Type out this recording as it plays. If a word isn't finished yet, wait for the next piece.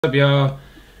What's up, y'all?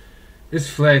 It's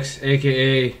Flex,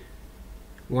 aka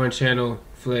One Channel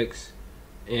Flex,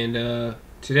 and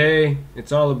today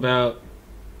it's all about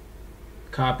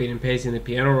copying and pasting the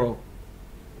piano roll.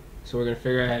 So we're gonna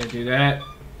figure out how to do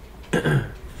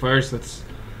that. First, let's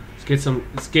get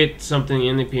something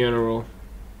in the piano roll.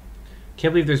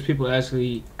 Can't believe there's people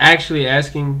actually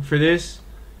asking for this.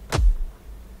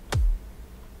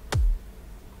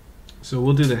 So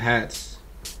we'll do the hats.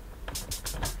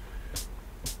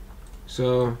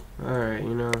 So, alright,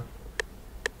 you know.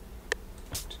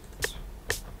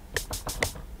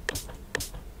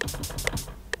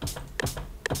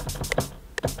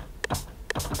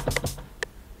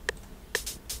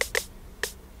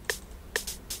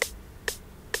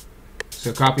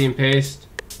 So copy and paste.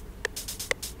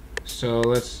 So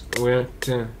we're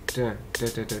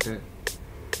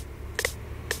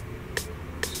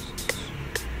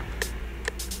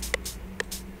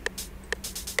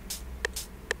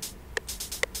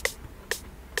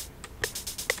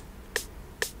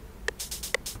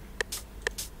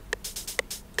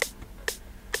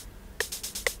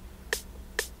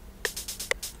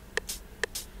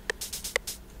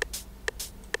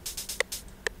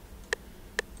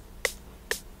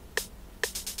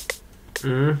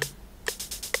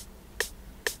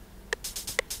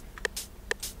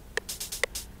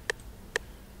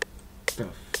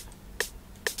stuff.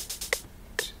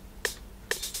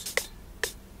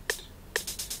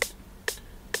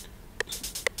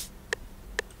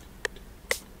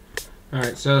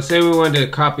 Alright, so say we wanted to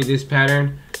copy this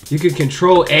pattern. You could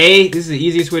Control A. This is the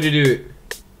easiest way to do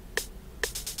it.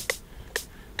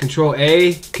 Control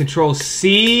A, Control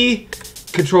C,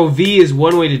 Control V is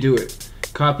one way to do it.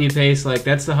 Copy and paste, like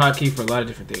that's the hotkey for a lot of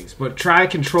different things. But try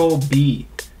Control B.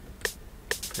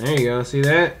 There you go, see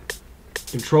that?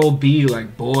 Control B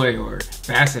like boy or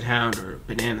basset hound or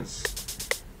bananas.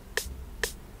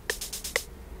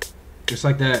 Just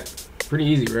like that. Pretty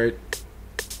easy, right?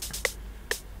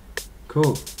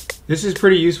 Cool. This is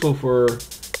pretty useful for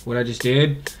what I just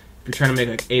did. If you're trying to make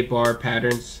like 8-bar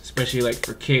patterns, especially like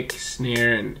for kick,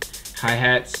 snare, and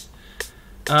hi-hats.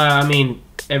 I mean,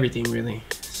 everything really.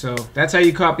 So that's how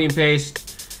you copy and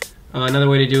paste. Another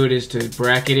way to do it is to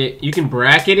bracket it. You can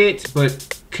bracket it,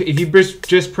 but if you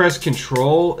just press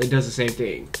Control, it does the same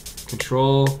thing.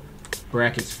 Control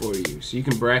brackets for you. So you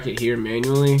can bracket here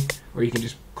manually, or you can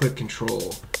just click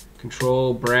Control.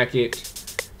 Control bracket.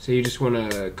 So you just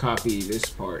want to copy this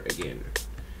part again.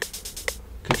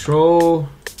 Control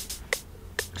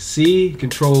C,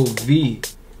 Control V.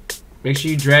 Make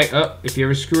sure you drag up. If you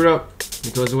ever screw it up,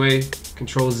 it goes away.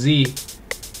 Control Z.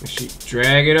 Make sure you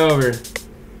drag it over.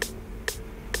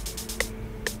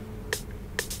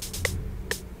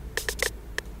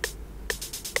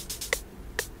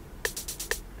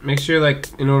 Make sure, like,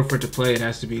 in order for it to play, it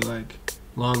has to be like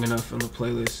long enough on the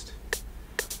playlist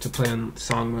to play on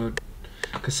song mode.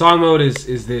 Cause song mode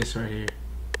is this right here.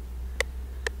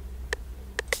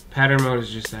 Pattern mode is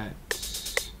just that.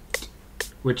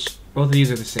 Which both of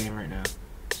these are the same right now.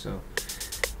 So,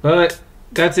 but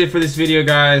that's it for this video,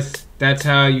 guys. That's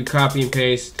how you copy and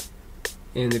paste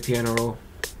in the piano roll.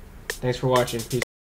 Thanks for watching. Peace.